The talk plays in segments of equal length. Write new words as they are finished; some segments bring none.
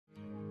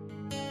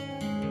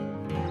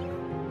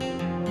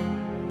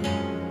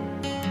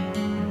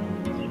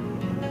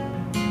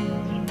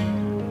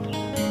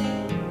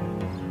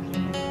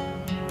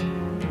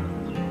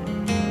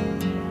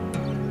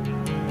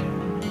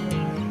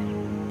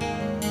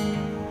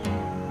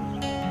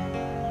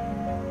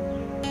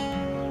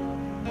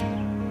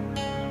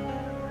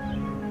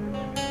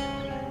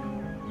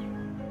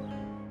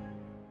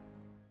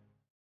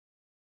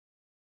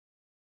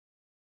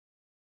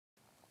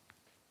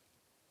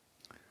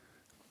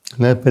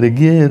La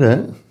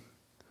preghiera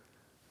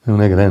è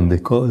una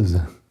grande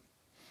cosa,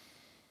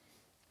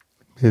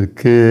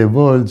 perché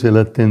volge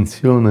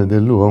l'attenzione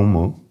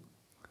dell'uomo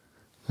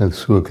al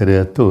suo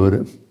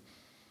creatore.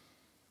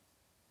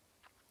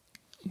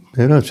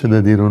 Però c'è da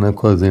dire una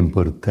cosa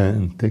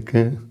importante,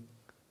 che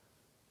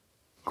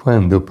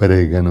quando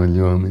pregano gli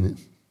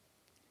uomini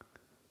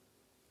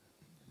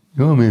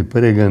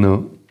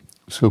pregano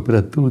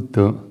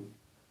soprattutto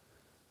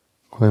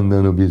quando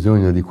hanno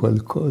bisogno di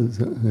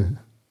qualcosa,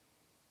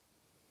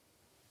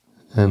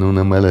 hanno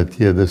una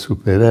malattia da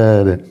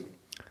superare,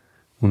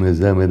 un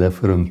esame da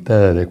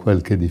affrontare,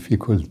 qualche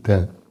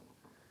difficoltà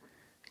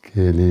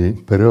che li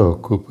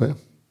preoccupa,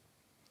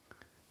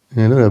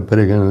 e allora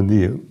pregano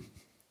Dio.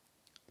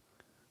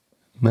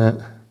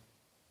 Ma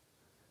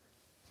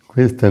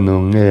questa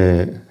non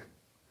è,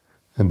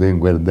 a ben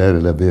guardare,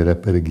 la vera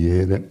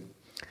preghiera, è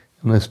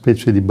una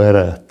specie di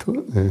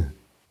baratto.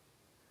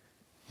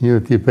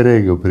 Io ti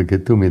prego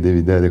perché tu mi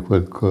devi dare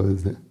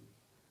qualcosa.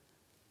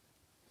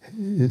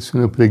 E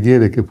sono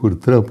preghiere che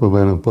purtroppo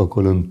vanno poco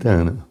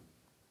lontano.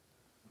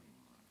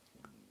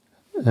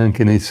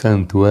 Anche nei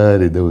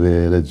santuari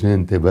dove la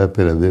gente va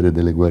per avere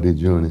delle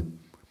guarigioni,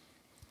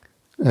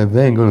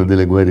 avvengono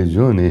delle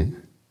guarigioni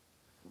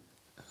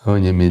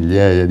ogni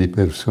migliaia di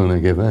persone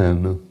che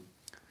vanno,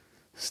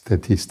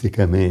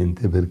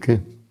 statisticamente,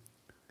 perché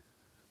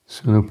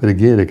sono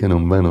preghiere che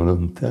non vanno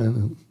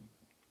lontano.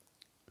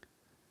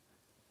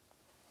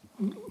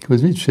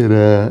 Così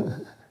c'era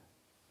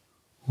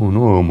un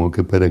uomo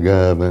che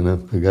pregava, no?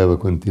 Pregava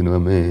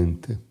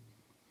continuamente,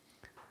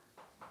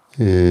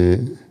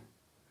 e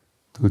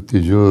tutti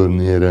i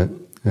giorni era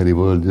a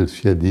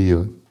rivolgersi a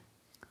Dio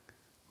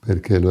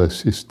perché lo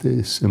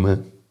assistesse, ma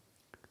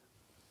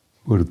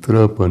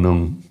purtroppo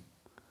non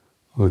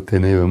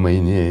otteneva mai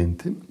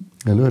niente.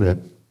 Allora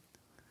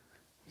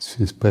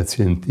si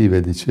spazientiva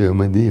e diceva: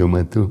 ma Dio,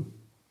 ma tu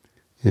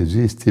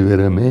esisti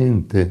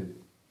veramente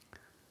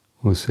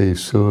o sei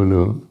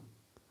solo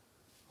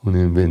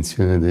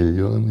un'invenzione degli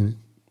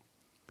uomini?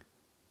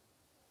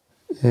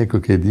 Ecco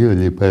che Dio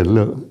gli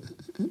parlò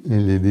e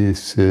gli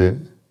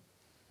disse: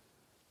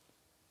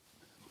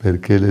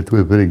 perché le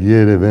tue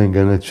preghiere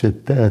vengano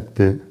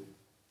accettate,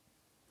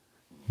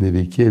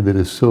 devi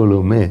chiedere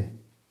solo me,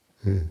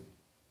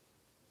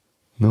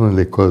 non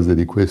le cose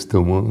di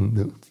questo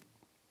mondo.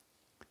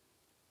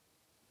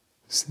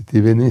 Se ti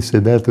venisse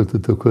dato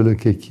tutto quello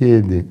che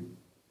chiedi,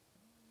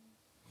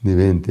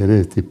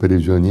 diventeresti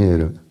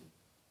prigioniero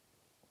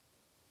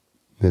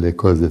delle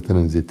cose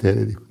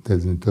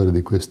transitorie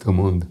di questo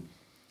mondo,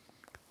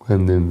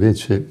 quando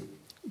invece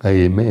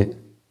hai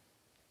me,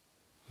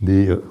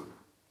 Dio,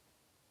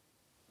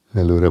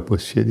 allora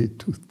possiedi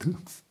tutto.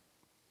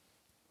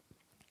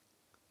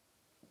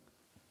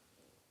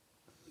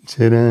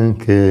 C'era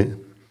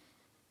anche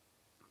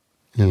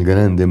il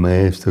grande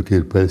maestro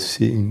Kirpal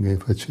Singh, che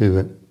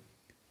faceva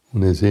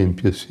un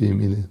esempio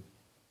simile.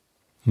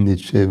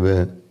 Diceva: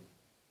 il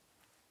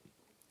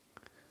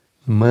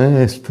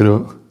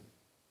maestro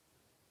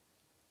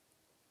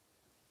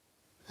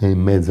è in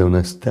mezzo a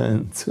una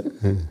stanza,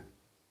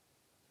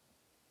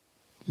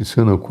 ci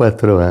sono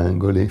 4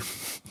 angoli.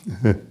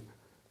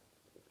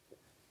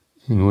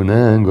 In un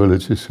angolo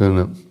ci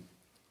sono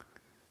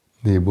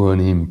dei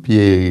buoni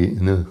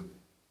impieghi, no?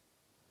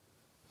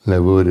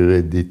 Lavori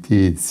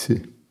redditizi.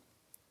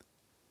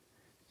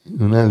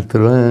 In un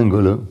altro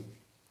angolo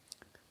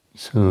ci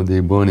sono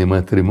dei buoni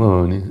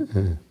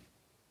matrimoni,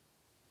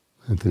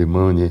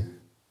 matrimoni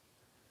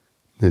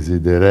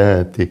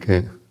desiderati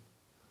che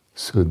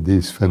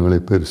soddisfano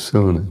le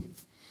persone.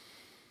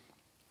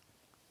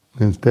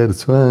 Nel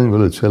terzo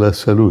angolo c'è la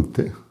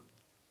salute.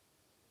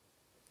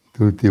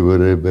 Tutti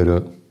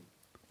vorrebbero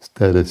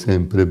stare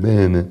sempre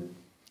bene,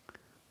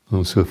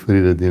 non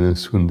soffrire di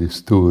nessun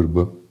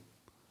disturbo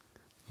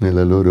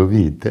nella loro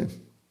vita.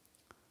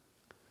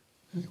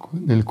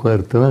 Nel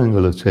quarto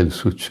angolo c'è il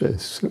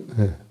successo.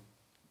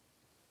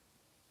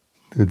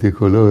 Tutti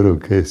coloro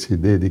che si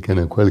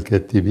dedicano a qualche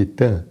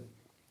attività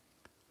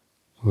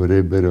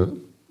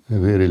vorrebbero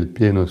avere il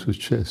pieno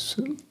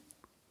successo.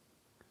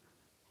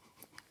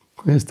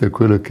 Questo è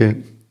quello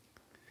che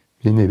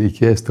viene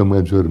richiesto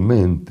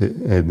maggiormente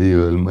a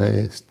Dio e al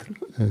Maestro.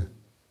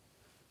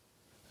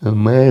 Al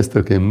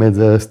Maestro che è in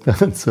mezzo alla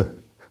stanza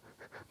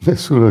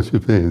nessuno ci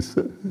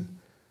pensa.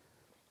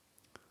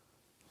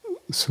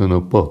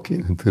 Sono pochi,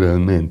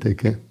 naturalmente,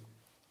 che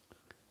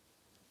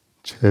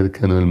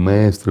cercano il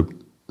Maestro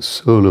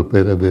solo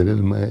per avere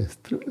il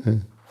Maestro.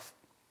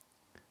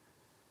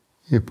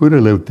 Eppure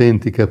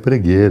l'autentica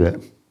preghiera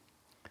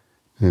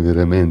è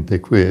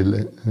veramente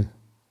quella.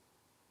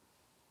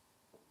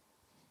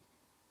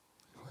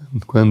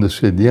 Quando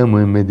sediamo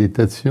in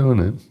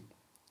meditazione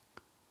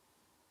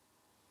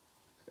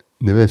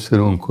deve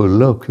essere un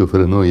colloquio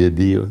fra noi e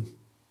Dio, un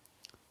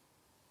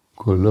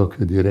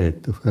colloquio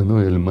diretto fra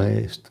noi e il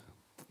Maestro.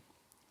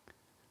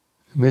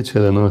 Invece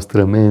la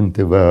nostra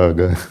mente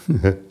vaga,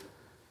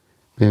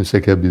 pensa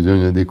che ha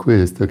bisogno di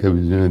questo, che ha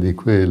bisogno di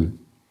quello,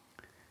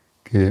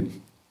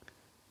 che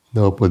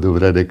dopo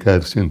dovrà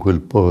recarsi in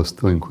quel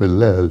posto o in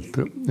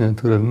quell'altro.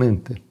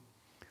 Naturalmente,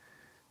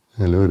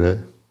 allora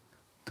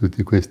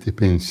tutti questi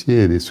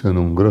pensieri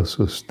sono un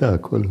grosso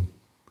ostacolo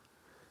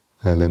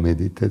alla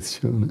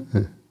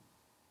meditazione.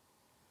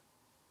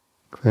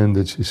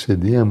 Quando ci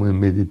sediamo in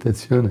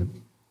meditazione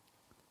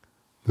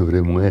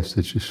dovremmo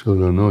esserci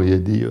solo noi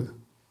e Dio,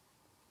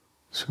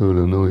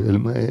 solo noi e il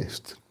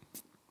Maestro.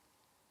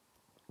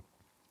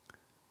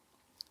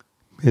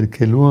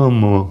 Perché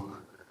l'uomo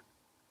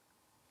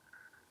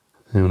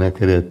è una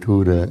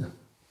creatura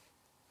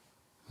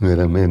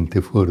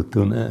veramente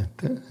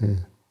fortunata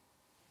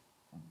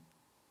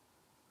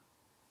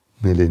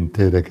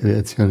nell'intera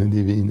creazione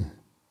divina.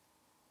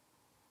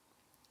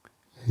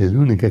 È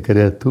l'unica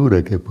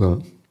creatura che può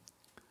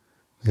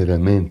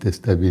veramente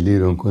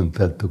stabilire un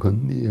contatto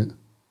con Dio.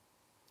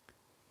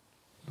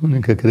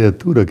 L'unica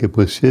creatura che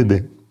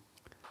possiede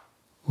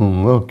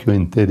un occhio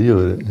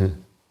interiore,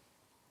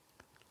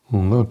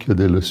 un occhio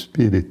dello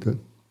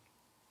spirito,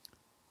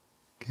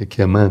 che è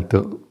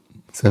chiamato,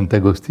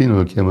 Sant'Agostino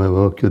lo chiamava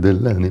occhio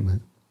dell'anima,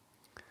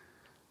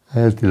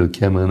 altri lo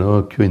chiamano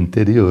occhio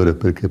interiore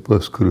perché può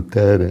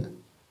scrutare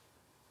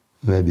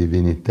la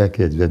divinità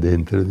che è già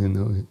dentro di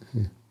noi.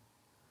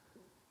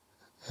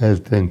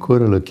 Altri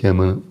ancora lo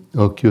chiamano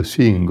occhio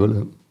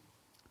singolo,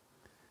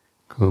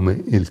 come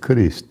il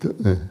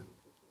Cristo.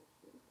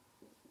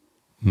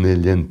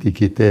 Negli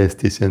antichi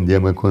testi, se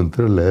andiamo a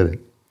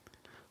controllare,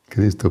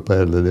 Cristo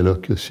parla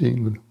dell'occhio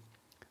singolo,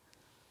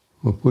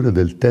 oppure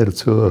del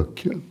terzo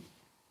occhio.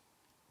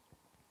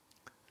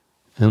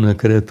 È una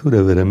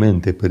creatura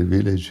veramente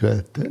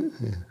privilegiata.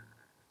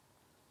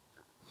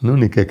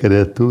 L'unica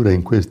creatura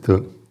in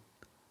questo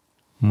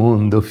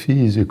mondo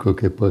fisico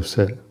che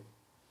possa,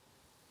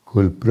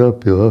 col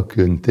proprio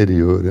occhio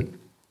interiore,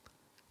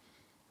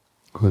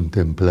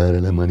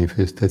 contemplare la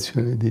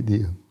manifestazione di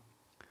Dio.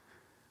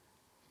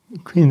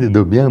 Quindi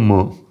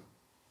dobbiamo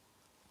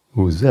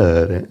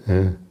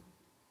usare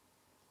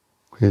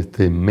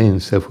questa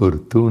immensa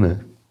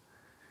fortuna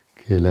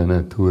che la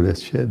natura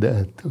ci ha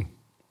dato.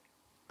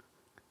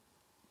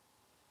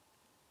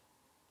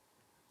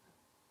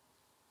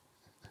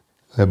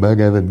 La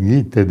Bhagavad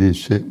Gita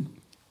dice: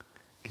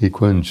 chi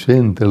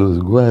concentra lo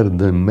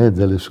sguardo in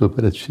mezzo alle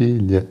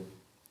sopracciglia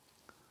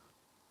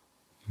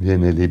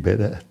viene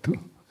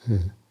liberato.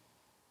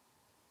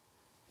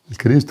 Il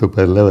Cristo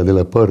parlava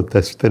della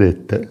porta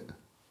stretta.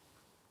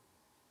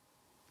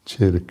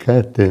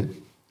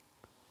 Cercate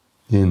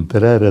di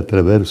entrare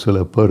attraverso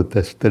la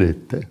porta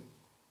stretta,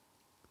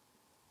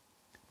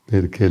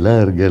 perché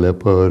larga è la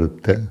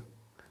porta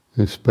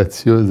e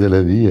spaziosa è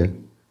la via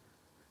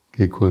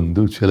che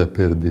conduce alla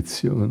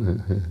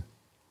perdizione.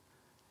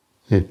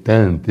 E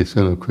tanti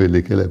sono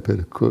quelli che la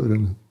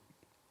percorrono.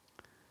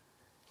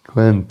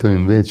 Quanto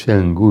invece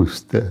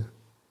angusta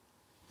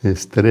e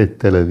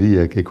stretta la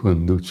via che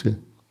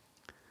conduce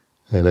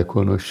alla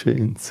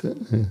conoscenza,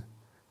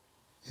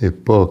 e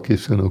pochi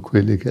sono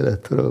quelli che la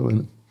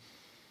trovano.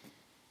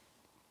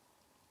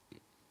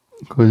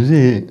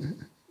 Così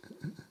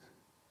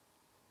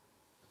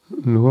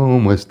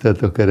l'uomo è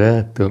stato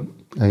creato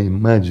a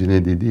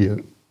immagine di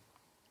Dio.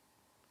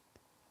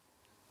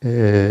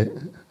 È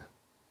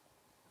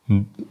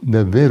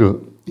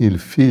davvero il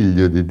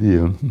figlio di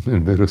Dio,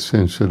 nel vero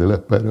senso della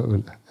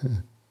parola.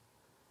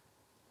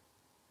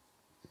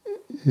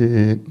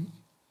 E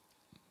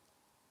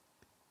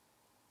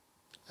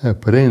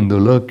aprendo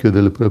l'occhio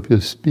del proprio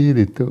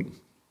spirito,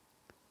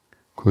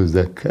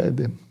 cosa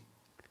accade?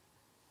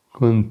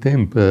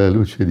 Contempla la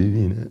luce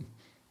divina,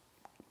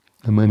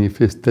 la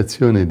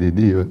manifestazione di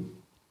Dio.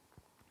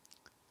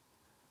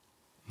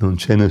 Non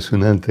c'è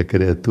nessun'altra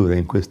creatura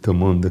in questo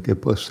mondo che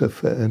possa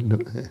farlo.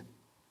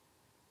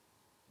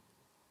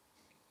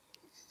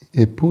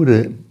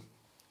 Eppure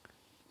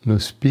lo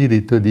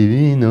Spirito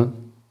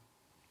Divino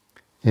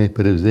è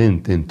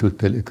presente in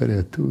tutte le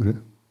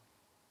creature.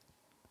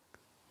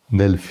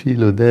 Dal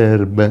filo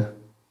d'erba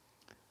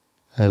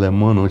alla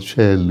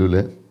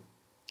monocellula,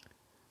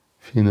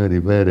 fino ad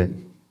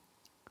arrivare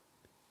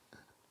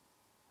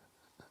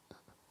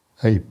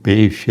ai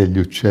pesci, agli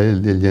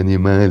uccelli, agli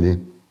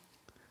animali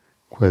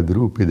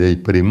quadrupedi, ai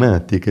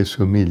primati che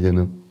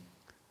somigliano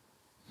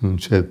in un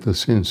certo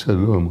senso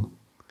all'uomo.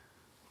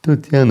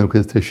 Tutti hanno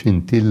questa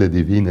scintilla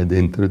divina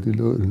dentro di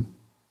loro,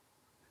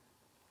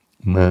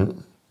 ma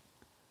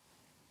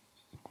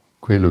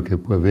quello che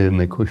può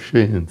averne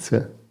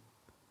coscienza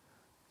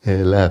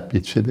è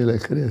l'apice della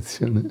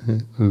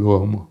creazione,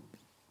 l'uomo.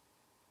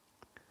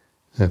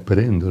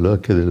 Aprendo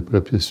l'occhio del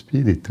proprio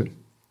spirito,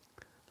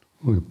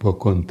 lui può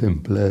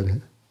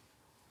contemplare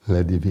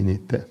la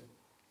divinità.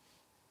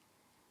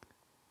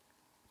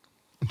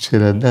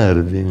 C'era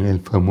Darwin, il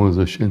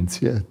famoso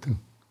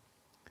scienziato.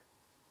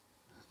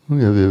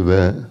 Lui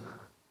aveva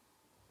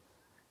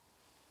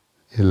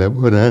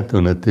elaborato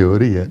una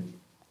teoria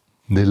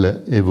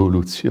della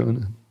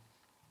evoluzione.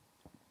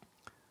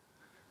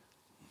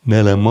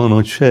 Nella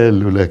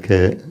monocellula,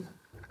 che è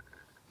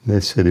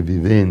l'essere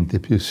vivente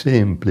più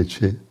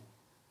semplice,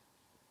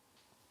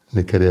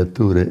 le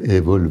creature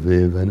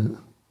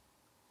evolvevano.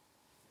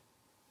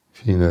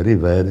 fino ad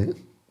arrivare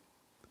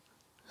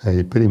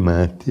ai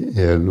primati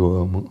e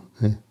all'uomo.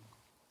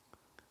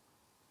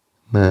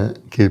 Ma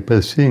che il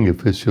Pasing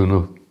fece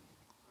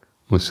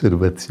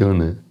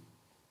un'osservazione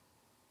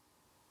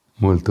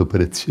molto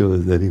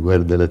preziosa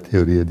riguardo alla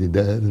teoria di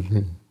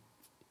Darwin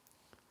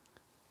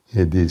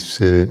e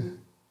disse: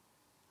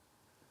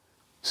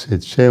 se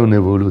c'è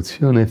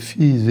un'evoluzione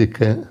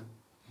fisica,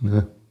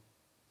 no,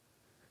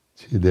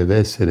 ci deve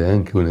essere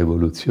anche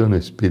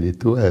un'evoluzione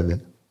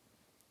spirituale.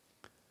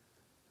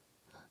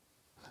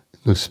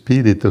 Lo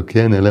spirito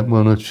che è nella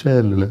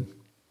monocellula,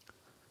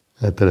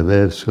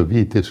 attraverso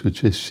vite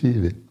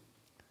successive,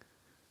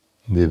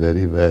 deve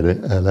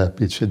arrivare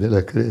all'apice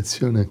della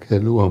creazione che è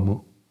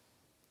l'uomo.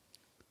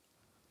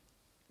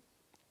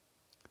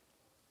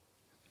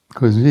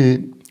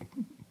 Così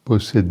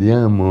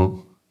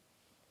possediamo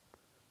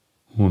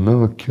un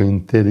occhio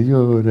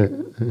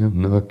interiore,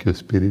 un occhio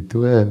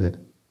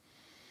spirituale,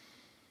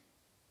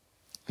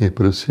 e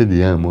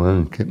possediamo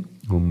anche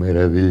un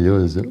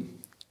meraviglioso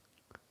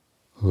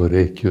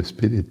orecchio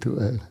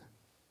spirituale,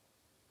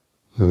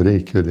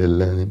 l'orecchio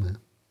dell'anima.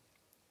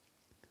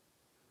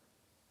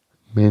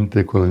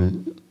 Mentre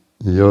con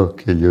gli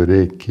occhi e gli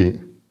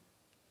orecchi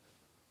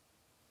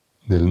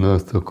del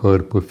nostro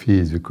corpo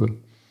fisico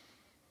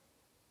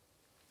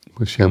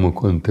possiamo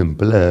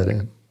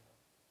contemplare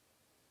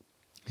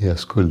e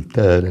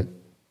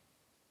ascoltare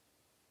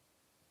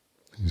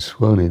i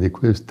suoni di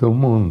questo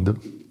mondo,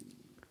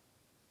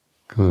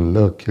 con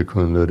l'occhio e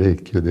con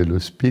l'orecchio dello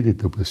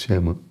spirito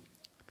possiamo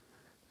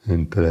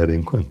entrare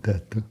in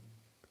contatto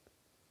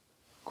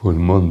col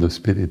mondo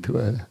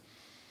spirituale,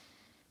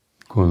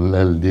 con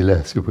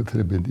l'aldilà si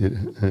potrebbe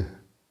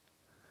dire.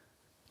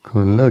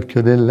 Con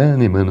l'occhio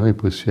dell'anima noi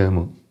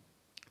possiamo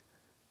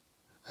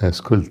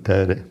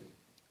ascoltare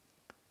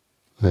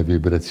la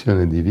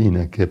vibrazione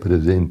divina che è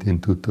presente in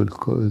tutto il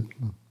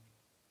cosmo.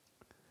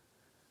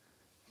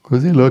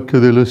 Così l'occhio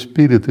dello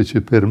spirito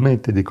ci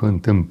permette di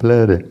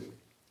contemplare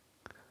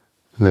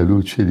la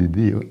luce di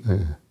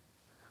Dio.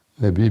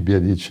 La Bibbia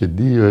dice: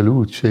 Dio è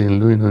luce e in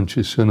Lui non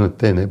ci sono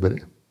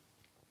tenebre.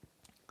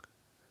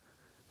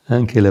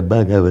 Anche la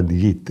Bhagavad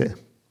Gita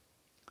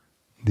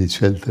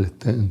dice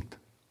altrettanto.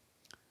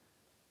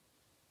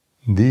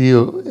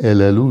 Dio è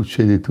la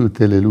luce di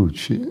tutte le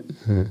luci,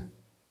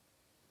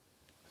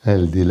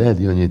 al di là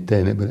di ogni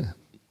tenebra.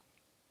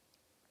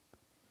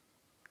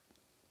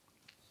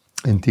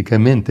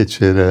 Anticamente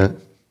c'era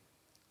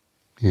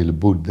il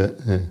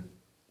Buddha,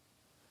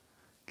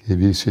 che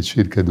visse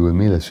circa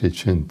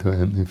 2600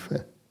 anni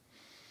fa.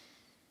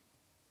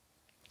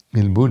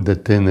 Il Buddha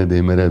tenne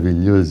dei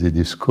meravigliosi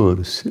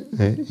discorsi,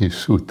 i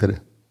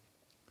sutra,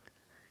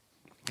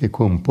 che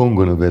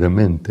compongono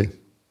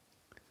veramente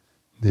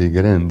dei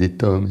grandi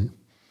tomi.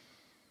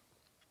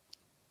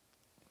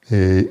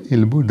 E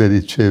il Buddha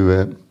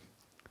diceva: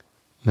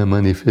 la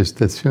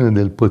manifestazione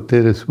del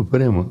potere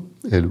supremo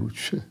è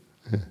luce.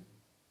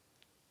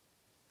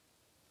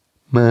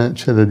 Ma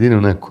c'è da dire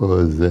una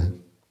cosa: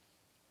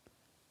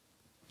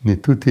 di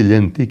tutti gli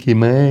antichi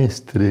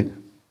maestri,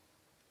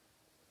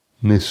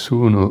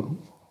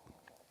 nessuno,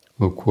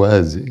 o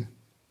quasi,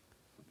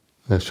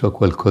 lasciò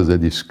qualcosa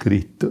di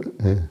scritto.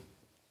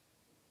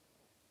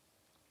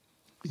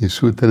 I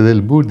sutra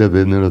del Buddha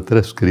vennero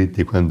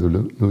trascritti quando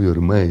lui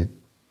ormai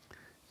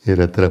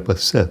era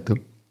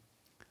trapassato.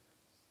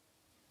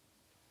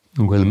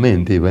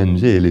 Ugualmente i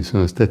Vangeli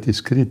sono stati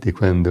scritti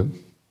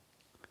quando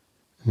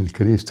il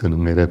Cristo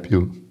non era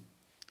più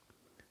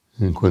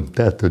in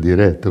contatto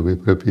diretto con i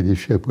propri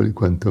discepoli,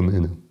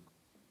 quantomeno.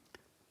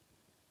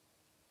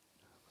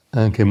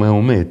 Anche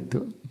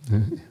Maometto.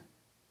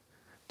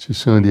 Ci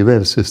sono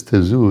diverse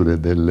stesure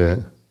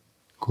del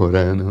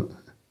Corano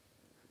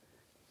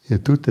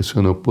e tutte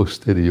sono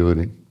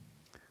posteriori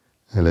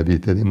alla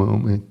vita di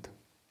Maometto.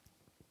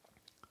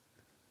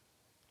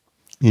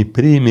 I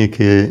primi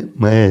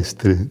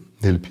maestri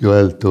del più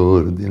alto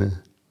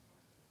ordine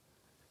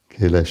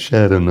che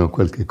lasciarono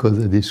qualche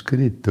cosa di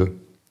scritto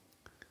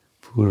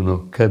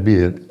furono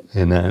Kabir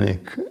e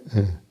Nanak.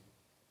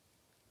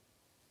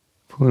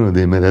 Furono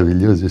dei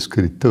meravigliosi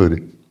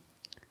scrittori.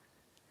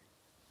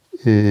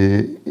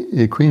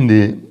 E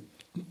quindi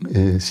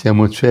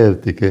siamo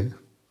certi che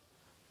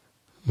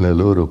la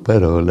loro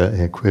parola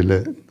è quella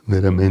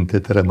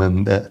veramente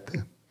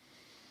tramandata.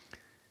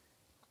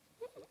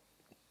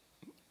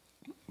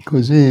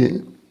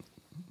 Così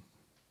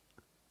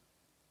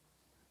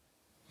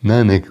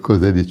Nanak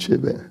cosa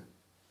diceva?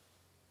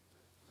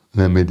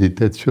 La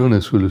meditazione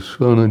sul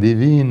suono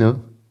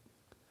divino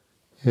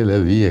è la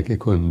via che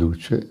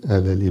conduce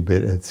alla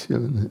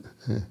liberazione.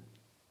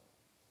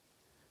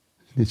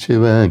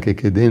 Diceva anche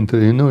che dentro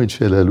di noi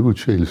c'è la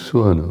luce e il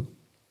suono.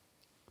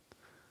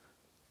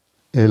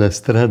 È la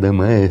strada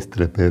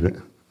maestra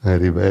per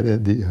arrivare a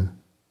Dio.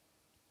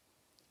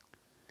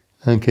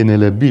 Anche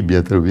nella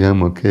Bibbia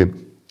troviamo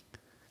che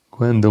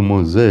quando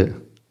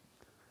Mosè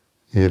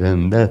era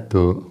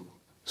andato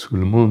sul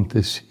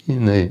monte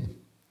Sinai,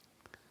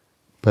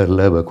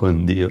 parlava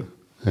con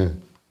Dio.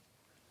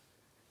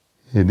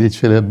 E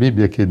dice la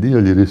Bibbia che Dio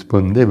gli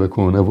rispondeva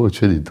con una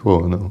voce di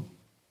tuono.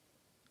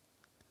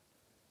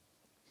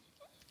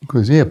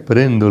 Così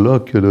aprendo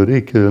l'occhio e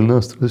l'orecchio del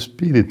nostro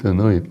spirito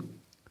noi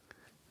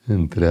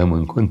entriamo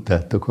in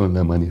contatto con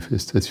la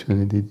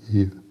manifestazione di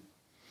Dio.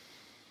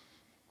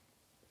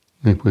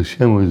 Noi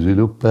possiamo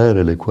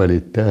sviluppare le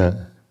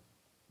qualità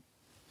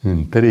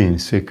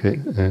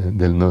intrinseche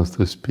del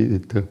nostro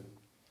spirito,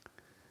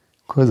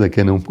 cosa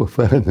che non può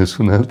fare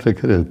nessun'altra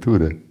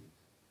creatura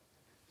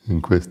in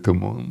questo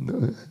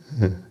mondo.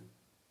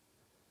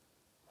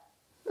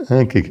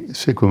 Anche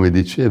se, come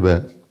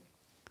diceva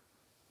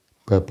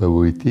Papa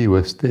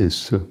Wojtyła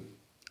stesso,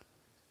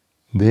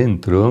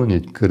 dentro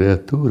ogni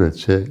creatura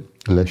c'è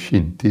la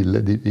scintilla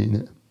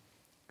divina,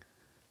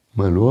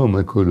 ma l'uomo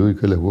è colui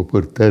che la può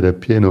portare a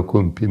pieno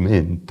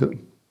compimento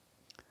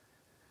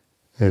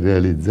e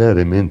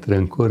realizzare, mentre è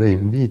ancora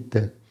in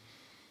vita,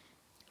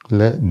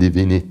 la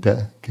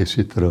divinità che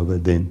si trova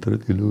dentro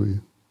di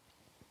lui.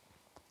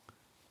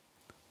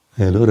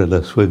 E allora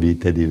la sua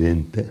vita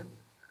diventa,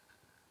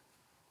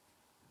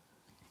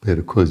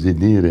 per così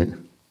dire,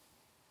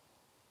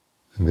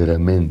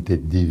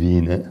 veramente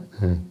divina,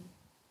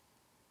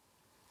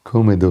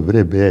 come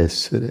dovrebbe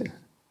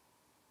essere.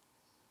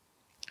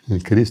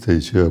 Il Cristo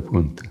diceva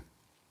appunto,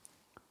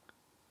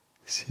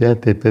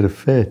 siate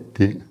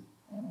perfetti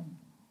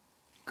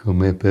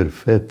come è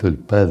perfetto il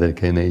Padre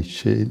che è nei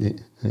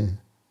cieli.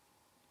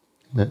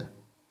 Ma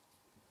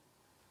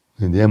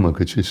vediamo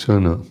che ci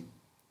sono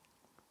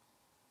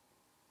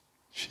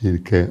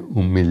circa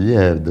 1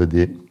 miliardo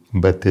di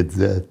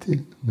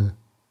battezzati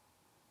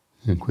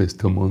in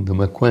questo mondo,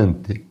 ma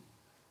quanti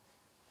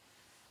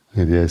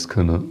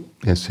riescono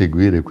a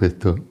seguire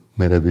questo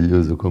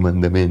meraviglioso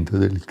comandamento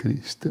del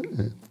Cristo?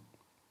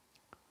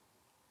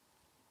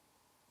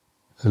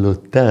 A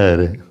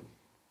lottare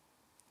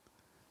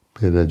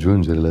per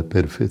raggiungere la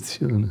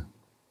perfezione.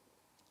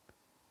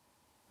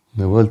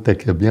 Una volta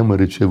che abbiamo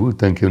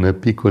ricevuto anche una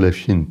piccola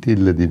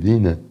scintilla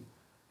divina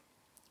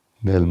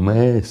dal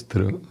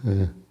Maestro,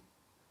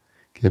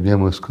 che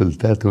abbiamo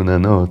ascoltato una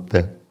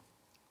nota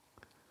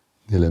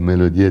della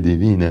melodia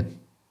divina,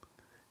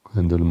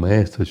 quando il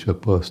Maestro ci ha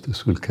posto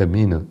sul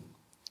cammino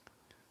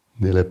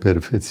della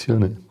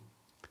perfezione,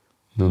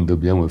 non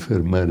dobbiamo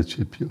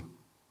fermarci più.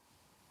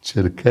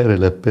 Cercare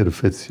la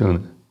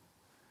perfezione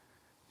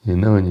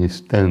in ogni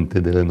istante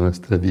della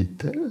nostra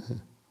vita.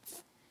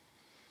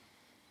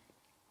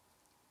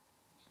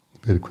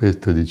 Per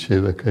questo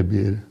diceva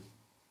Kabir,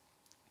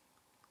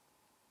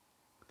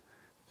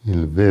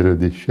 il vero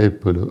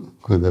discepolo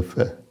cosa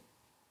fa?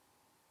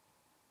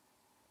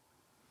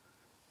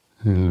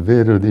 Il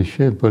vero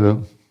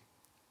discepolo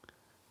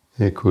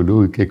è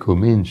colui che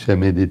comincia a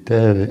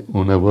meditare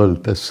una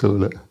volta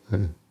sola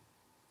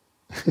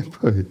e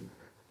poi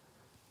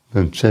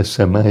non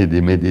cessa mai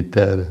di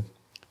meditare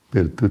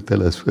per tutta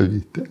la sua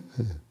vita.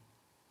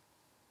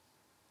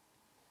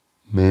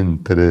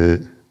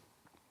 Mentre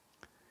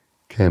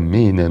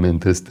cammina,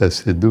 mentre sta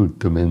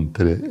seduto,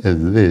 mentre è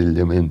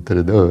sveglio,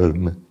 mentre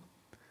dorme,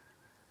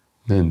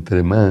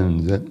 mentre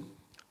mangia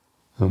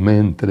o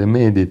mentre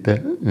medita,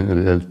 in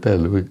realtà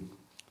lui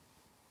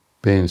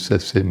pensa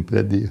sempre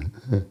a Dio.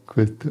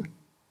 Questo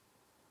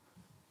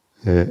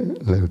è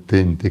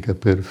l'autentica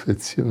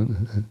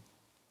perfezione,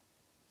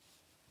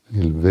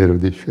 il vero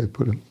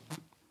discepolo.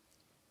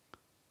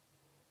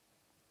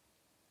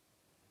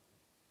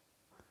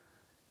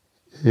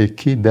 E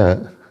chi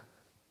dà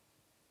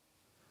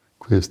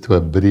questo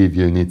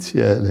abbrivio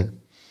iniziale?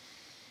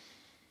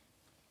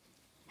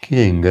 Chi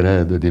è in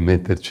grado di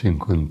metterci in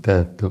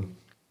contatto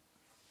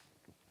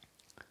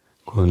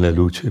con la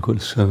luce e col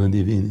suono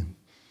divino?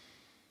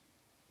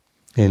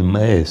 È il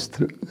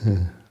Maestro,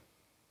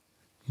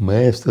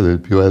 Maestro del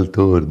più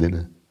alto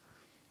ordine,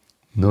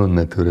 non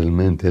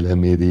naturalmente la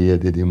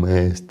miriade di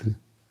maestri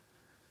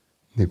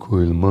di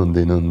cui il mondo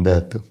è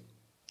inondato.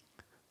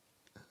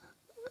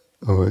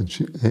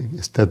 Oggi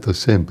è stato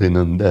sempre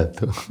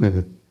inondato.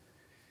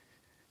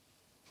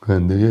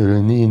 Quando io ero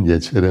in India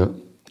c'era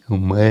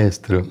un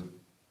maestro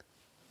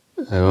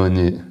a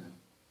ogni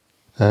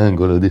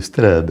angolo di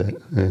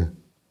strada.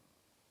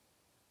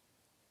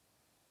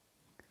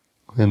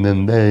 Quando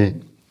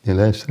andai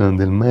nell'ashram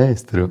del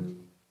maestro,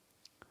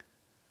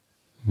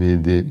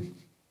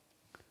 vidi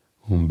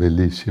un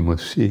bellissimo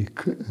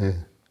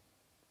Sikh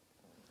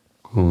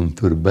con un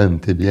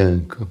turbante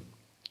bianco,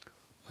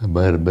 una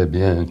barba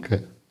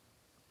bianca,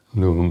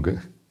 lunga.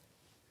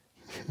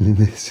 Gli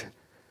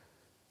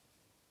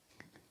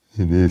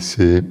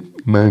disse,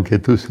 ma anche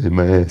tu sei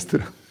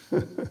maestro?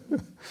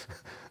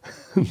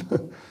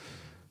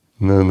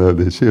 No,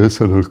 dice, io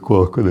sono il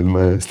cuoco del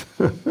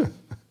maestro.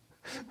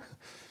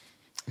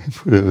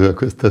 Eppure aveva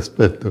questo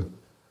aspetto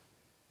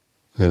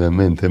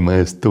veramente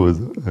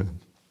maestoso.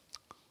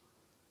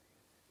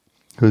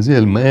 Così è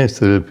il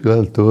maestro del più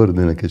alto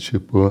ordine che ci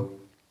può,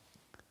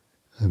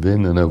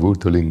 avendo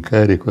avuto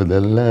l'incarico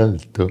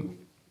dall'alto,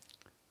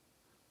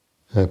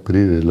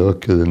 aprire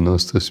l'occhio del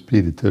nostro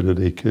spirito e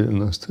l'orecchio del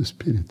nostro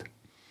spirito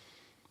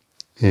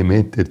e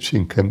metterci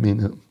in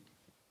cammino.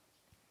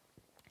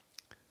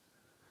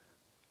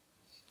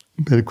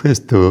 Per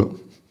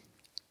questo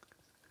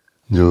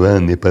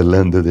Giovanni,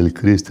 parlando del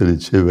Cristo,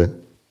 diceva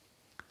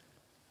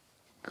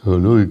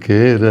colui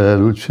che era la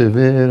luce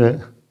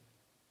vera,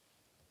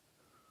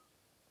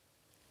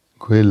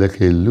 quella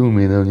che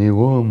illumina ogni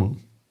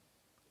uomo,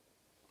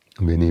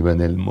 veniva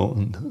nel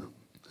mondo.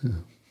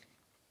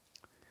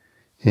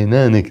 E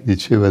Nanak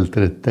diceva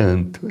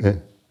altrettanto,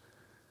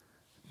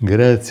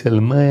 grazie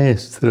al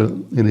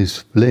Maestro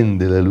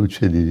risplende la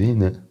luce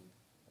divina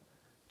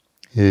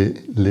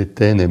e le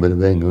tenebre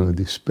vengono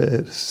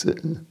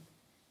disperse.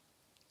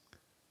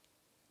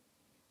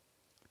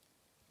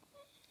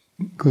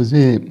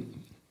 Così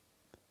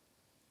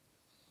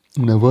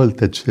una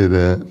volta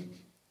c'era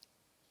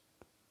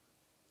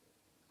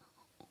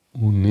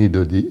un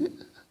nido di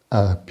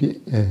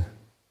api.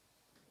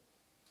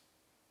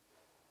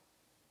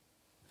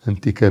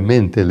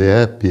 Anticamente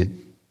le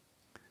api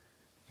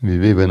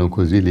vivevano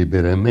così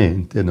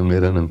liberamente, non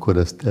erano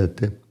ancora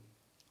state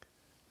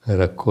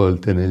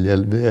raccolte negli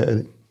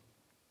alveari.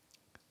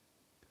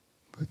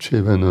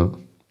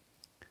 Facevano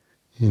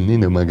il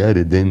nido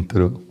magari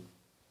dentro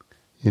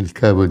il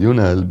cavo di un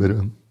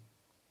albero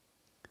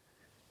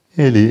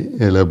e lì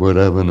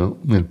elaboravano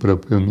il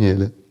proprio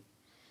miele.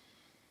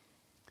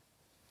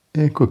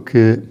 Ecco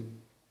che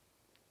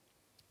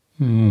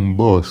in un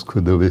bosco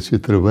dove si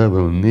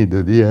trovava un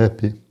nido di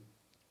api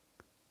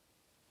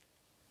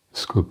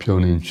scoppiò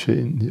un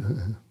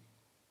incendio.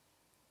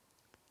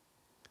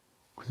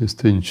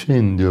 Questo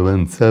incendio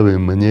avanzava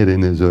in maniera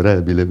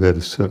inesorabile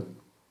verso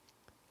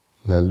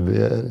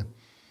l'alveare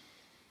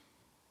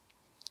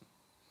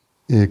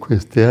e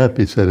queste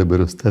api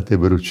sarebbero state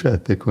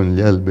bruciate con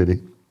gli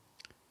alberi,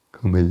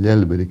 come gli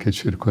alberi che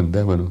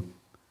circondavano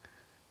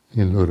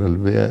il loro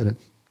alveare.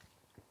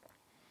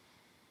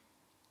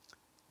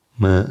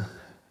 Ma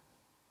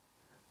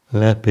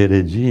l'ape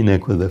regina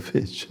cosa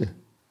fece?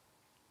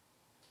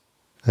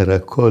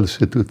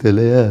 Raccolse tutte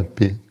le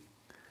api,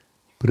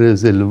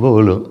 prese il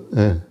volo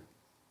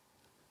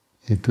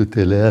e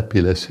tutte le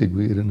api la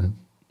seguirono.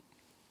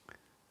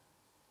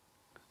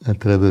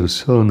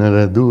 Attraversò una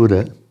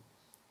radura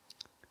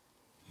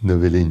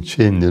dove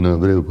l'incendio non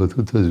avrebbe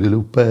potuto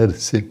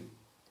svilupparsi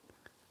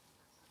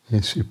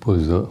e si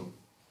posò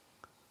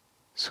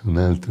su un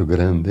altro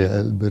grande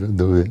albero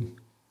dove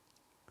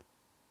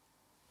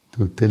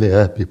tutte le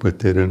api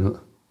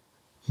poterono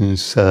in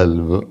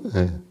salvo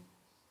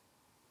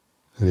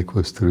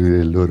ricostruire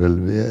il loro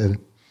alveare.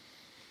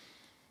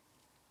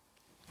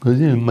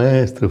 Così il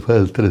Maestro fa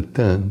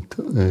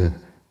altrettanto,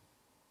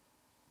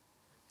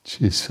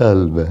 ci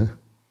salva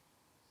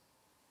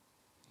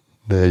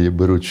dai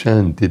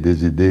brucianti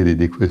desideri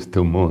di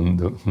questo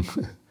mondo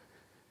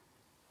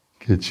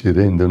che ci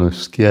rendono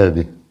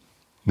schiavi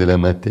della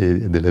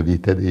materia, della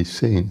vita dei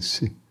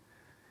sensi,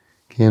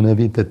 che è una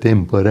vita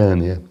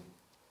temporanea,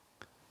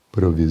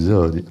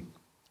 provvisoria.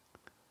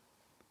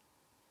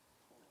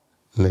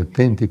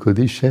 L'autentico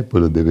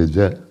discepolo deve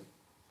già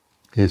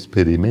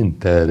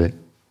sperimentare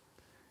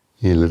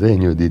il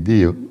regno di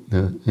Dio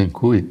in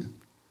cui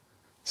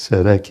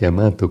sarà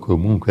chiamato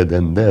comunque ad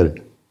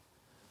andare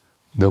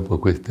dopo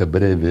questa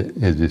breve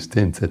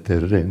esistenza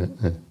terrena.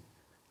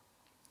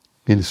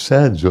 Il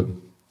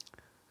saggio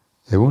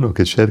è uno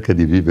che cerca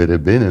di vivere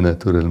bene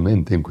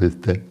naturalmente in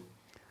questa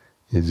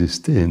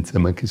esistenza,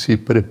 ma che si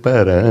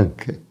prepara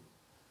anche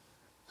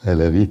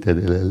alla vita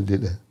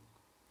dell'aldilà.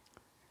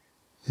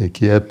 E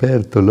chi ha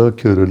aperto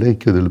l'occhio e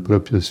l'orecchio del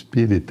proprio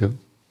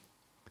spirito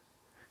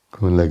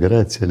con la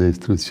grazia e le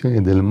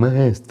istruzioni del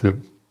Maestro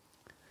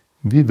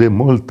vive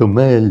molto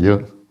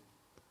meglio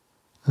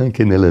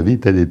anche nella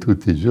vita di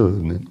tutti i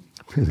giorni,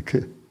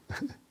 perché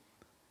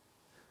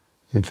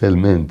è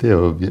talmente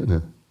ovvio,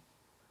 no?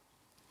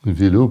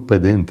 Sviluppa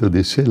dentro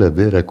di sé la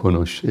vera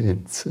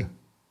conoscenza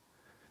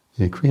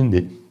e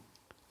quindi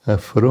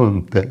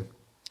affronta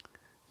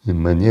in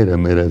maniera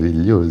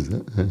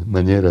meravigliosa, in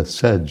maniera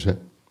saggia,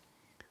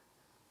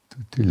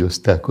 tutti gli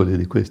ostacoli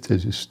di questa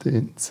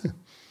esistenza.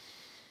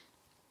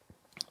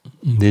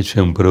 Dice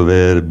un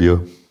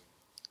proverbio: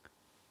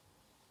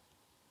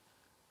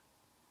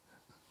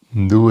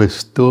 due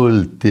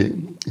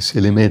stolti, se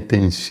li mette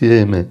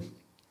insieme,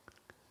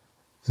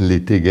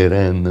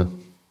 litigheranno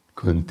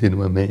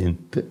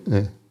continuamente.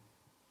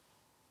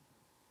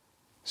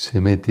 Se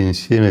metti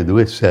insieme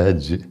due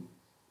saggi,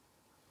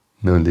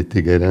 non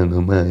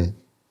litigheranno mai.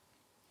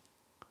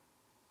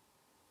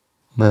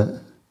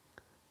 Ma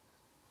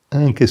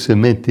anche se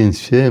metti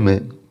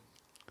insieme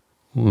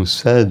un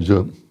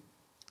saggio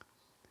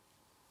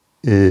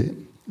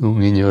e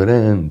un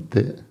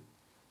ignorante,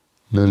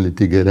 non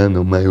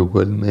litigheranno mai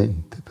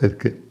ugualmente.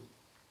 Perché?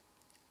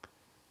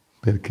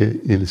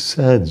 Perché il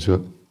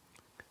saggio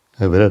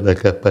avrà la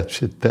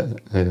capacità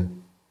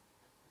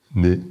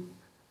di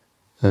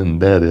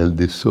andare al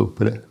di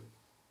sopra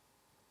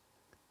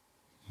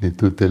di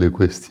tutte le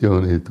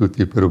questioni, di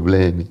tutti i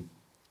problemi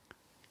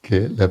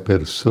che la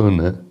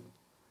persona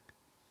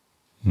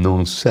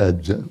non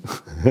saggia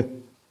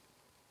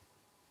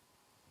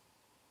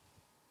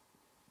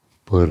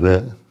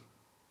porrà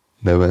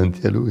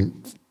davanti a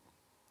lui.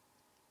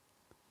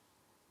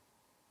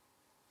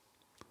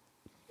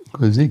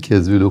 Così chi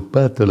ha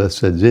sviluppato la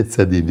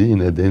saggezza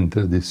divina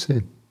dentro di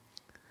sé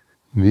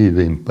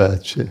vive in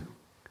pace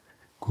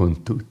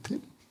con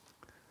tutti.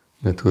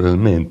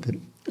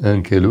 Naturalmente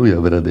anche lui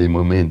avrà dei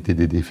momenti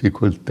di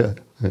difficoltà.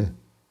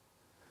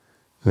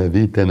 La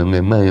vita non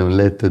è mai un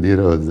letto di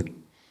rose,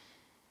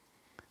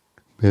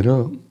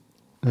 però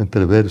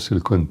attraverso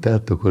il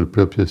contatto col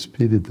proprio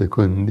spirito e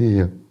con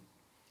Dio,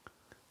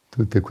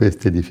 tutte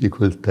queste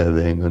difficoltà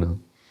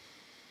vengono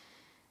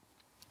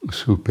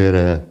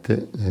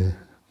superate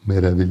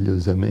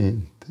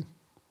meravigliosamente.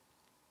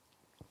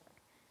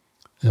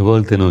 A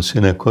volte non se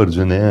ne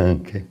accorge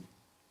neanche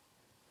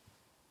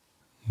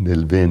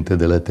del vento e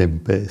della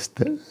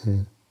tempesta.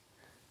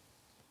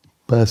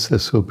 Passa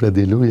sopra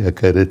di lui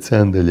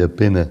accarezzandogli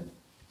appena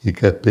i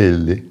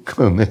capelli,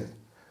 come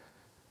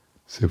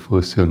se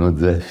fosse uno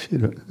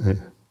zeffiro.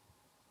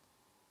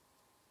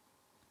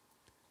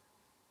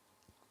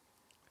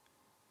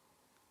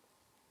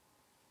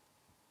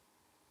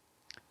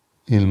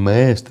 Il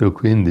Maestro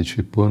quindi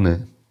ci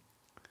pone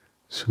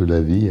sulla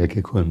via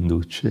che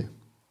conduce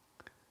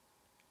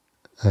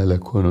alla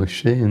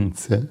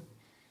conoscenza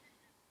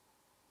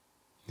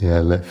e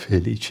alla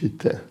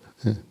felicità.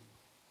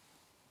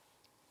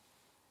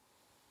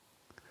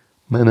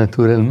 Ma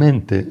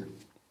naturalmente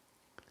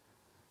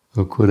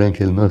occorre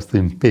anche il nostro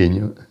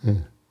impegno.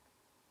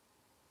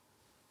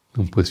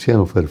 Non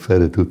possiamo far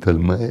fare tutto al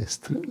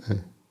Maestro.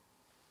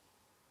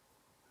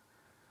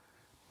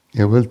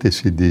 E a volte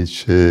si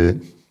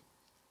dice,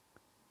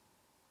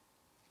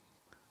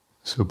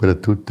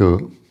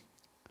 soprattutto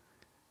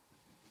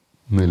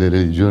nelle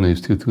religioni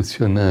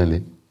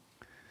istituzionali,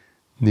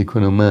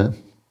 dicono: ma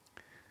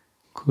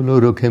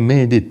coloro che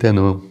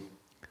meditano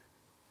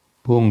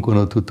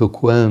pongono tutto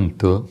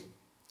quanto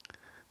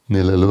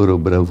nella loro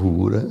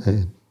bravura,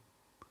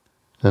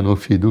 hanno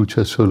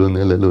fiducia solo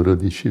nella loro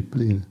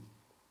disciplina.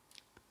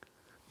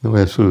 Non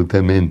è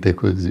assolutamente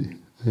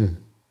così.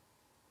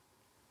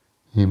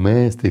 I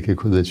maestri che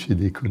cosa ci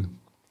dicono?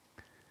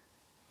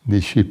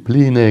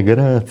 Disciplina e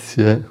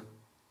grazia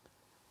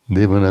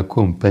devono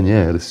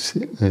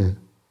accompagnarsi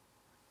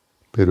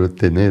per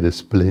ottenere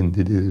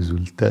splendidi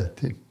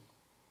risultati.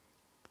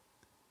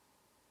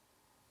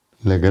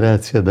 La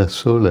grazia da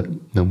sola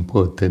non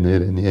può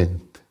ottenere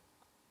niente.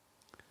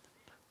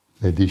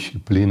 La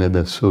disciplina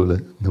da sola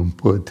non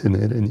può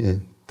ottenere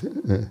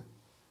niente.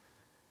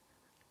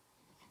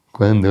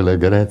 Quando la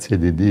grazia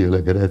di Dio,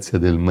 la grazia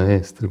del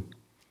Maestro,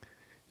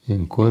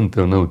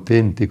 incontra un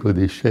autentico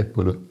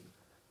discepolo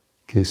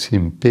che si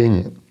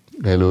impegna,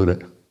 allora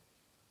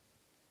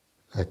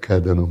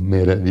accadono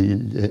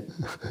meraviglie.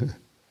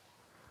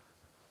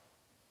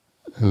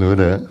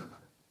 Allora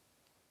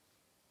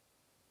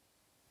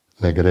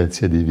la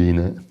grazia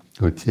divina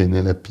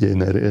ottiene la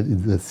piena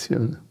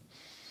realizzazione.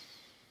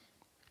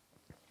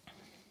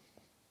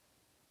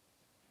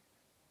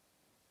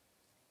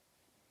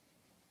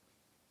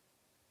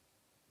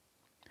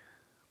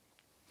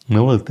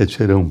 Una volta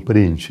c'era un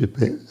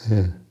principe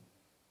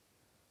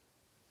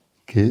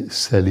che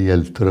salì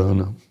al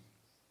trono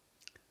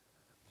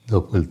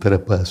dopo il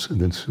trapasso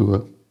del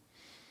suo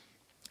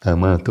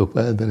amato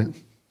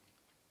padre.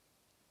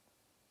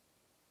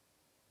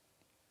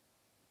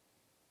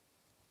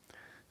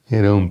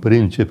 Era un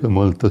principe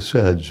molto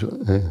saggio,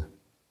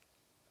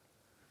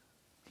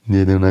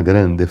 diede una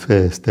grande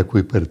festa a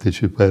cui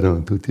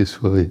parteciparono tutti i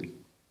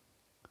suoi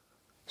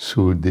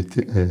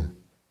sudditi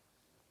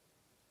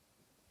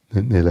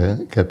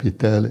nella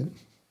capitale.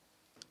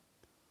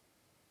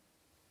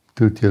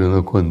 Tutti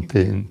erano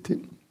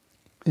contenti.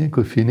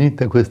 Ecco,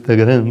 finita questa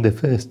grande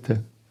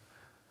festa,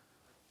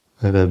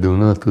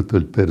 radunò tutto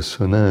il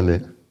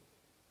personale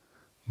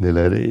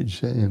della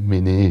reggia,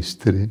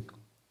 ministri,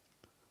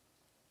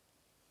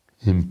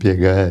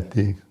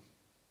 impiegati,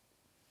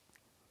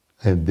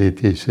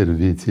 addetti ai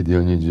servizi di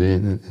ogni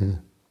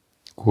genere,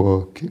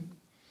 cuochi,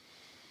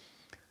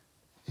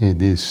 e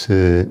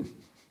disse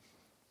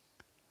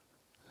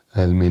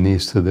al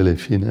ministro delle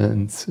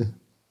finanze: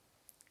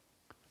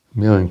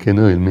 abbiamo anche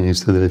noi il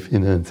ministro delle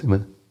finanze,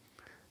 ma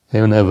è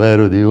un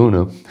avaro di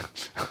uno.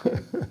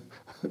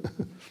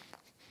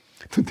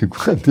 Tutti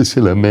quanti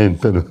si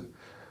lamentano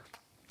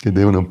che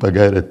devono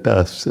pagare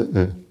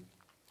tasse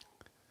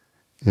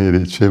e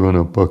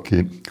ricevono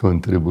pochi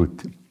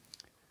contributi.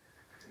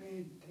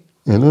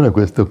 E allora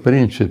questo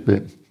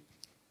principe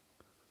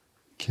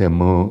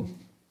chiamò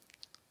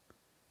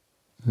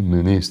il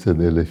ministro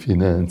delle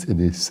finanze e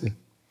disse: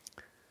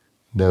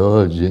 da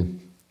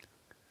oggi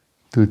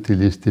tutti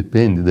gli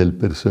stipendi del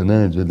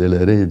personaggio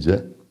della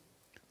reggia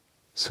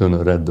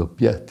sono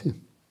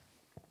raddoppiati.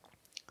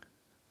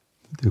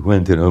 Tutti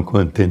quanti erano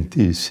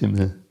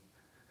contentissimi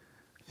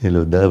e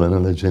lodavano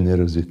la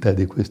generosità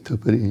di questo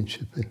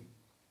principe.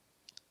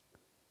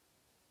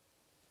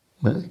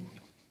 Ma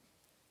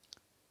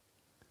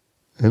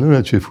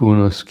allora ci fu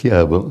uno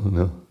schiavo,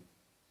 no?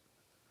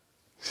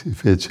 Si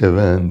fece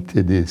avanti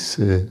e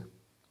disse: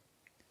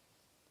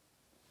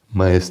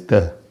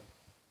 Maestà,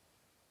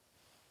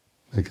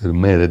 perché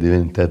ormai era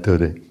diventato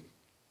re,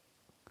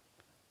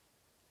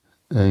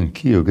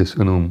 anch'io che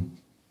sono un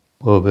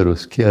povero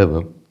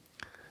schiavo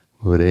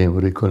vorrei un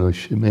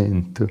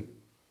riconoscimento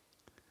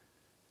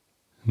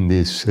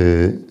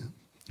disse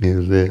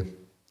il re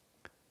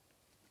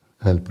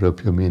al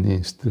proprio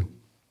ministro: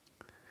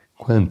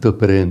 quanto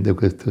prende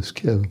questo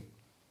schiavo?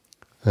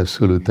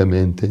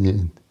 Assolutamente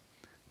niente.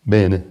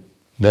 Bene,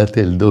 date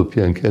il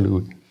doppio anche a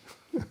lui.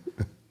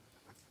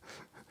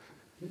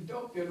 Il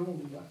doppio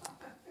lungo.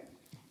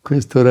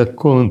 Questo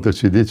racconto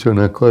ci dice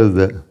una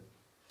cosa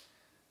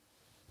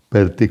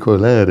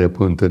particolare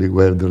appunto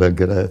riguardo la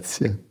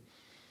grazia,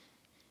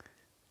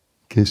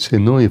 che se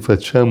noi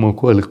facciamo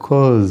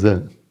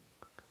qualcosa,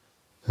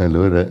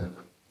 allora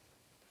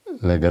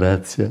la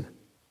grazia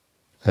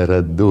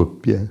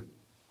raddoppia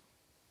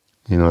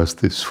i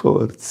nostri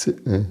sforzi,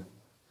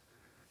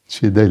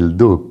 ci dà il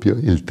doppio,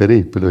 il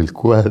triplo, il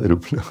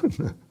quadruplo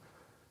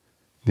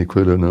di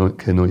quello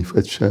che noi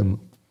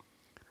facciamo.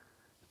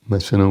 Ma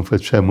se non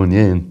facciamo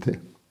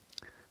niente,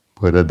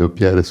 può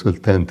raddoppiare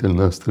soltanto il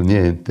nostro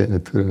niente,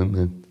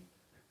 naturalmente.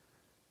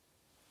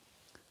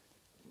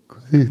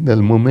 Così,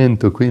 dal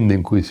momento quindi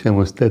in cui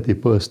siamo stati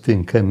posti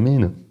in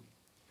cammino,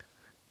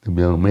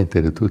 dobbiamo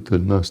mettere tutto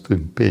il nostro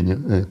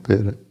impegno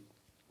per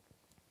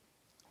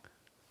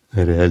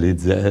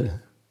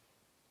realizzare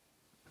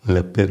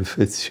la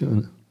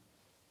perfezione.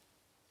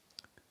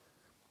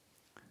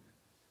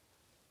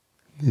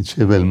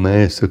 Diceva il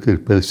maestro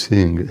Kirpal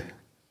Singh: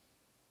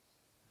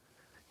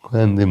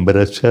 quando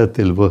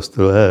imbracciate il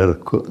vostro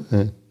arco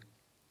e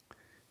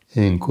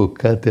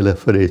incoccate la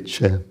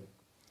freccia,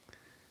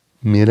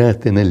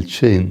 mirate nel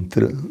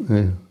centro,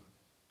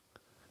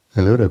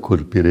 allora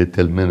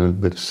colpirete almeno il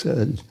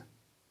bersaglio.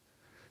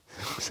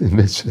 Se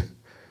invece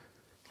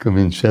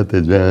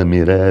cominciate già a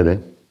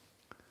mirare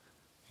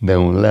da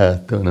un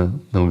lato,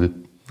 no?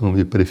 non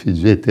vi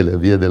prefiggete la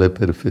via della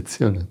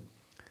perfezione,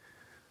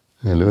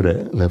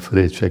 allora la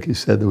freccia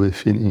chissà dove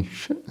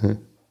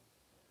finisce.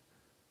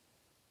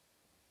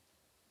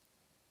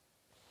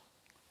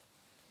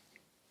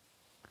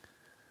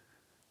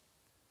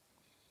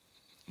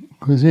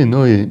 Così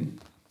noi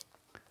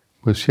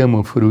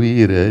possiamo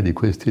fruire di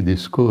questi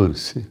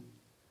discorsi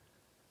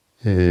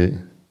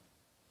e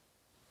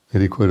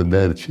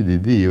ricordarci di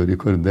Dio,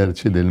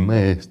 ricordarci del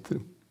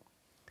Maestro,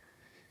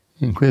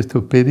 in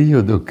questo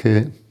periodo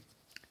che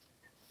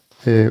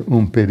è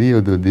un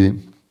periodo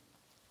di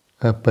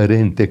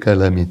apparente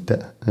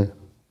calamità.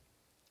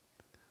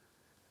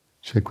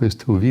 C'è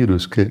questo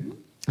virus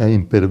che ha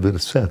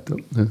imperversato,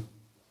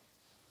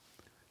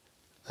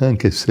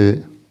 anche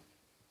se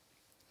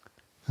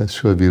la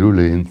sua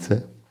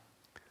virulenza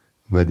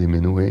va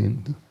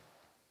diminuendo.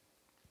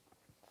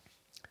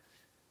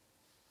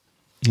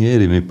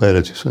 Ieri mi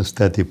pare ci sono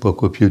stati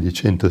poco più di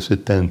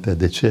 170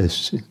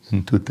 decessi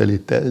in tutta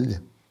l'Italia.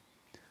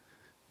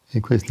 E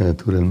questa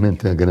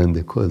naturalmente è una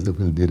grande cosa,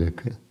 vuol dire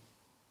che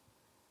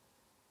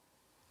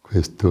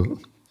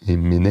questo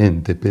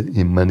immanente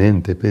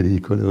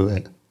pericolo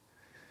va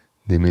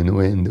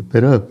diminuendo.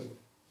 Però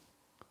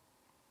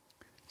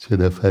c'è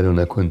da fare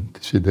una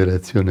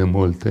considerazione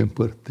molto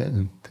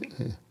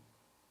importante.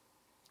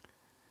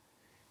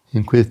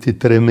 In questi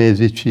 3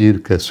 mesi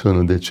circa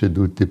sono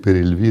deceduti per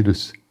il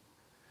virus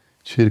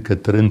circa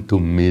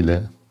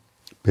 31.000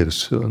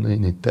 persone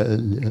in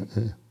Italia.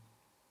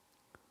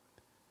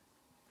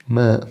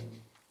 Ma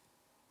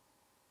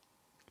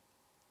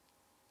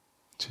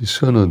ci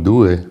sono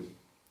 2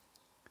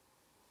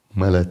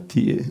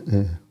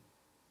 malattie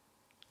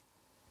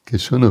che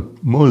sono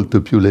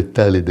molto più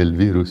letali del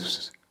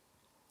virus,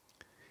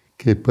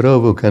 che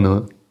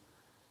provocano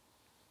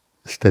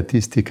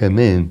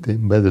statisticamente,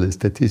 in base alle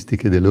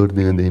statistiche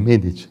dell'ordine dei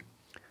medici,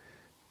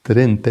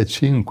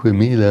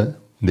 35.000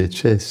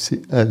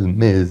 decessi al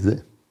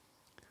mese.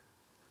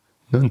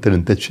 Non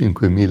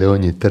 35.000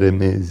 ogni 3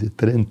 mesi,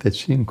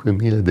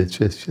 35.000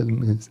 decessi al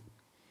mese.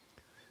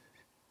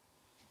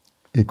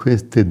 E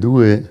queste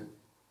 2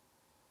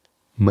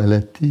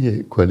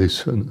 malattie quali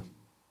sono?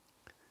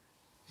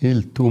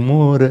 Il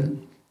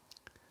tumore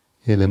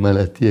e le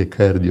malattie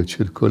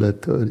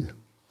cardiocircolatorie.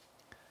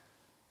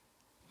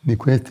 Di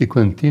questi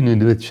continui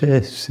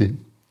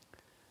decessi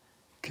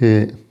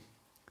che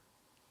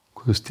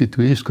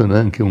costituiscono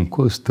anche un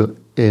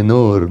costo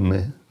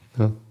enorme,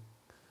 no?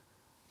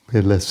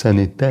 Per la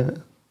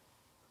sanità,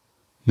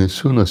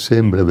 nessuno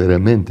sembra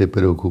veramente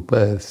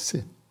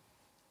preoccuparsi.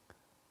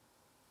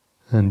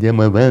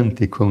 Andiamo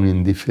avanti con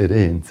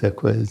indifferenza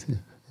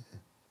quasi.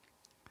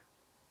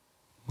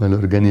 Ma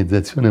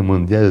l'Organizzazione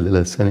Mondiale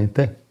della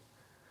Sanità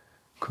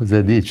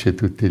cosa dice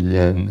tutti gli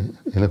anni?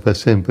 E la fa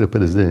sempre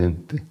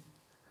presente.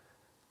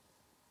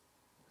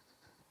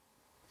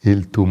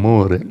 Il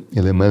tumore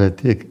e le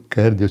malattie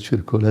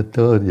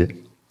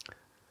cardiocircolatorie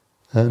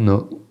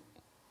hanno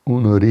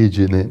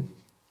un'origine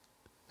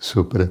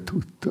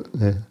soprattutto.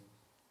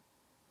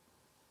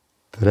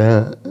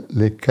 Tra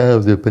le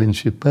cause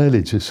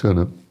principali ci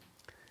sono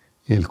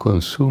il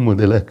consumo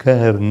della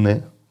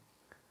carne,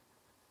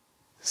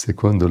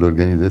 secondo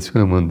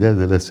l'Organizzazione Mondiale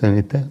della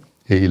Sanità,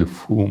 e il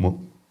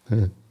fumo.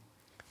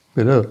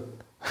 Però,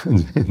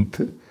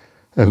 gente,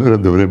 allora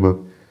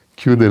dovremmo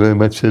chiudere le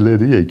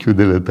macellerie e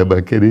chiudere le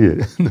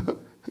tabaccherie. No?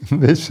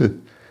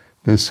 Invece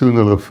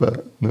nessuno lo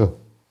fa. No?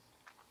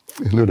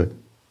 Allora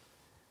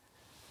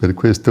per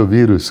questo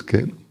virus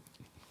che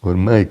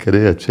ormai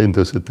crea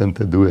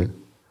 172,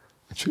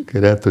 ha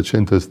creato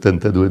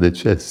 172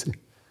 decessi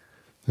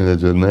nella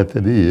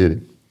giornata di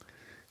ieri,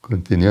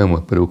 continuiamo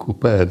a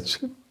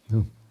preoccuparci,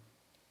 no?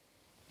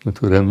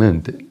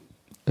 Naturalmente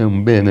è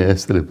un bene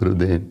essere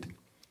prudenti,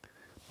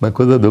 ma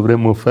cosa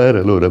dovremmo fare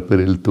allora per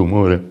il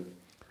tumore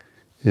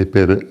e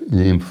per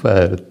gli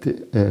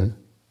infarti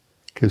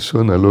che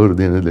sono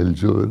all'ordine del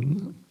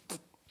giorno?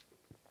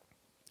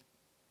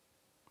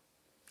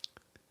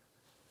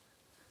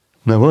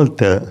 Una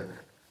volta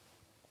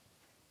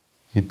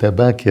i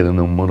tabacchi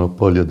erano un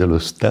monopolio dello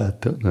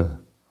Stato,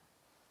 no?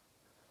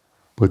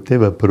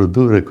 Poteva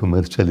produrre e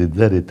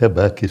commercializzare i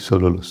tabacchi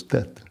solo lo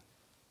Stato.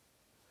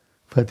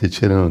 Infatti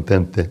c'erano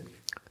tante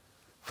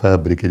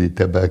fabbriche di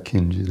tabacchi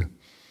in giro.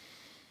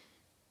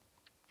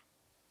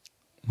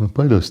 Ma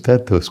poi lo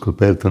Stato ha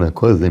scoperto una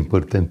cosa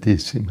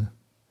importantissima,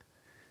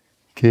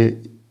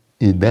 che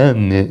i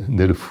danni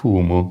del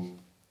fumo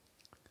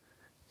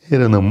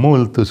erano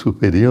molto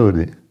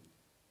superiori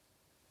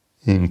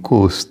in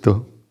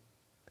costo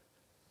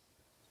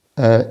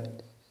ai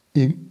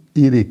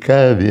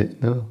ricavi,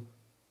 no?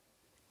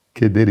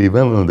 Che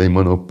derivavano dai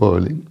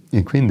monopoli,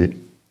 e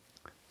quindi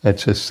ha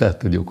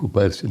cessato di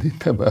occuparsi dei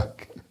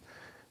tabacchi,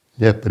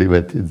 li ha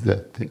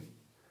privatizzati.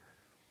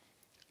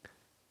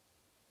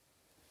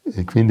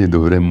 E quindi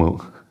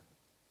dovremmo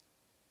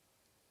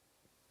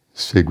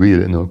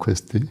seguire, no,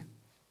 queste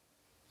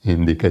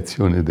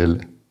indicazioni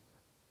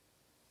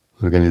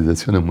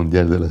dell'Organizzazione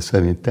Mondiale della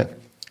Sanità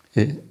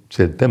e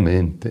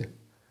certamente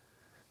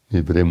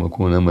vivremo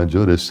con una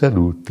maggiore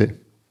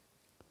salute,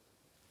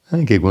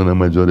 anche con una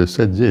maggiore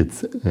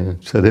saggezza,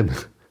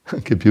 sarebbe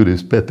anche più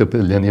rispetto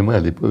per gli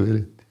animali,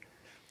 poveretti.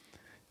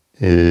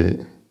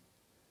 E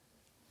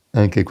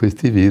anche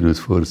questi virus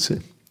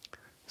forse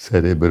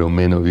sarebbero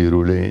meno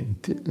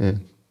virulenti,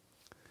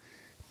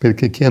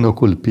 perché chi hanno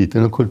colpito?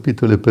 Hanno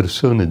colpito le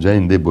persone già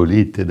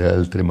indebolite da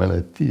altre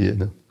malattie,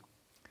 no?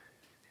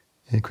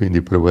 E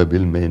quindi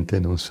probabilmente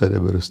non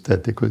sarebbero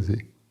state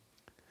così.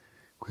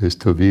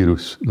 Questo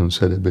virus non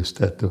sarebbe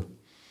stato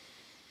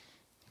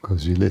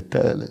così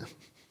letale.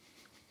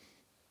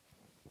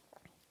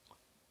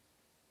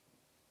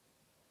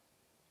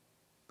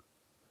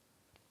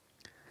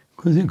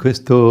 Così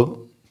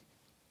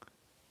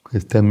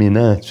questa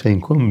minaccia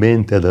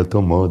incombente ha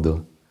dato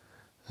modo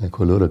a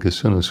coloro che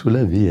sono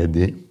sulla via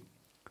di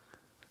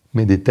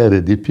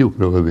meditare di più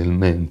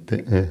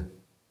probabilmente.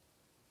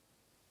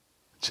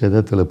 Ci ha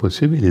dato la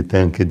possibilità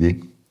anche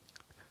di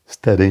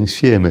stare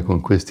insieme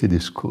con questi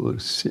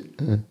discorsi.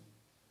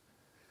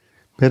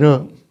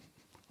 Però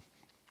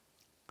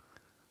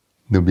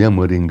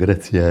dobbiamo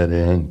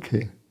ringraziare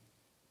anche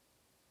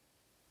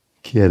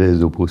chi ha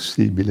reso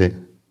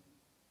possibile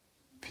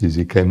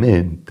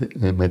fisicamente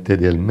e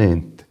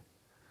materialmente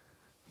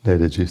la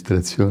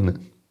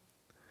registrazione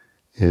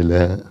e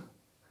la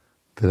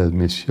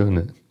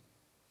trasmissione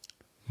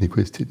di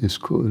questi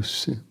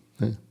discorsi.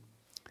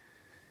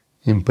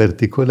 In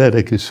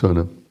particolare chi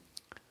sono?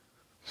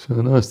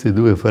 Sono nostri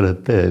due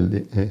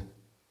fratelli,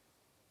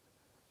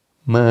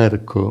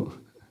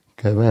 Marco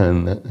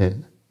Cavanna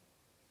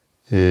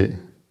e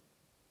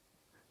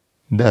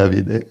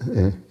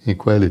Davide, i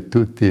quali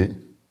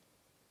tutte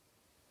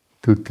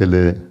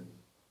le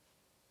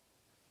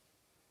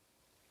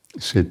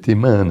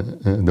settimane,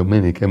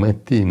 domenica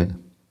mattina,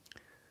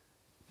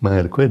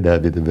 Marco e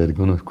Davide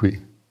vengono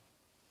qui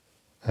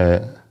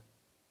a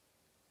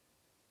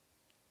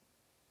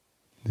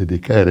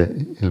dedicare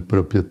il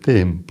proprio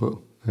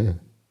tempo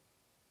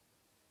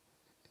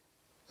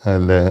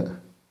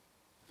alla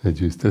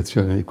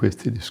registrazione di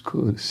questi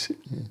discorsi.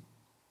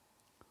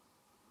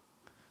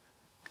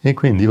 E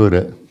quindi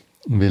ora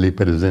ve li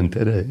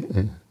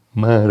presenterei,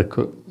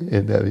 Marco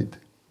e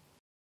Davide.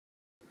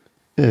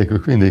 Ecco,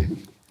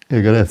 quindi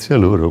è grazie a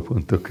loro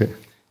appunto che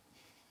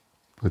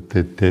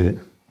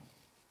potete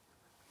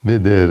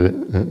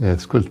vedere e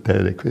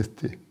ascoltare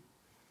questi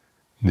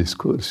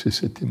discorsi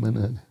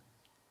settimanali.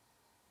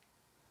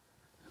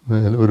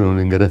 Ma a loro un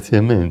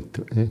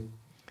ringraziamento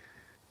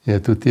e a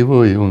tutti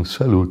voi un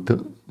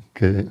saluto,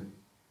 che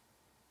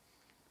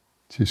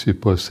ci si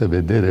possa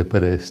vedere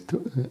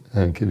presto,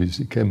 anche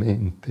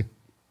fisicamente,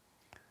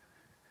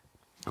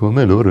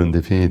 come loro in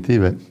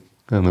definitiva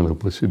hanno la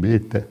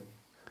possibilità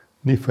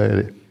di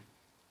fare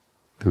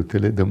tutte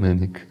le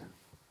domeniche.